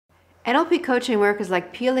NLP coaching work is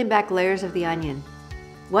like peeling back layers of the onion.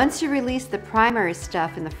 Once you release the primary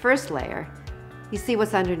stuff in the first layer, you see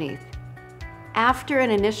what's underneath. After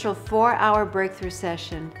an initial 4-hour breakthrough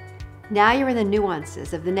session, now you're in the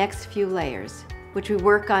nuances of the next few layers, which we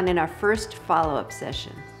work on in our first follow-up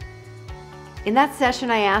session. In that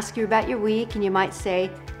session, I ask you about your week, and you might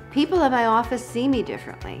say, people in my office see me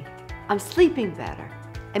differently. I'm sleeping better.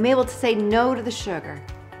 I'm able to say no to the sugar.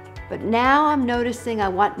 But now I'm noticing I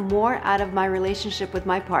want more out of my relationship with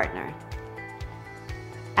my partner.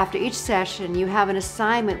 After each session, you have an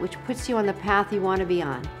assignment which puts you on the path you want to be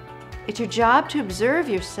on. It's your job to observe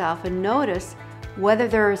yourself and notice whether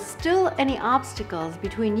there are still any obstacles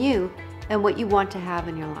between you and what you want to have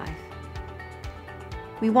in your life.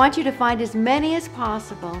 We want you to find as many as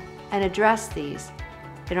possible and address these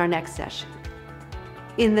in our next session.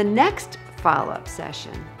 In the next follow-up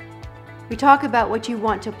session, we talk about what you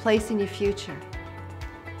want to place in your future.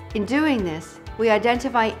 In doing this, we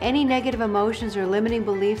identify any negative emotions or limiting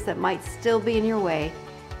beliefs that might still be in your way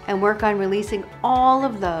and work on releasing all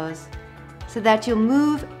of those so that you'll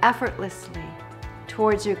move effortlessly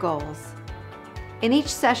towards your goals. In each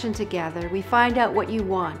session together, we find out what you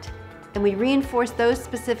want and we reinforce those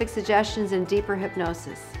specific suggestions in deeper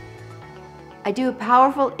hypnosis. I do a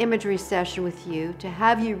powerful imagery session with you to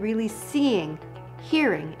have you really seeing,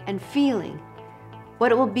 hearing, and feeling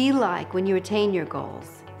what it will be like when you attain your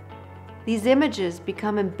goals. These images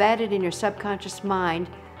become embedded in your subconscious mind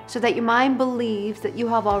so that your mind believes that you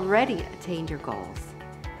have already attained your goals.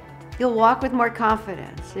 You'll walk with more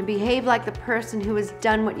confidence and behave like the person who has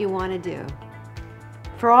done what you want to do.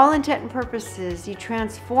 For all intent and purposes, you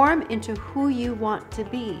transform into who you want to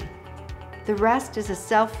be. The rest is a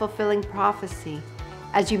self-fulfilling prophecy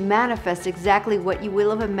as you manifest exactly what you will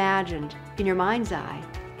have imagined in your mind's eye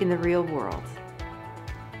in the real world.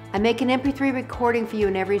 I make an MP3 recording for you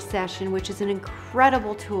in every session, which is an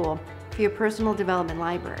incredible tool for your personal development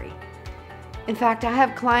library. In fact, I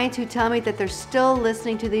have clients who tell me that they're still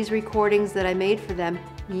listening to these recordings that I made for them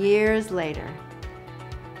years later.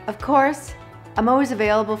 Of course, I'm always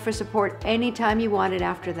available for support anytime you want it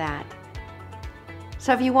after that.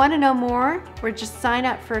 So if you want to know more or just sign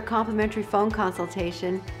up for a complimentary phone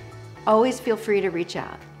consultation, always feel free to reach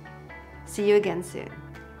out. See you again soon.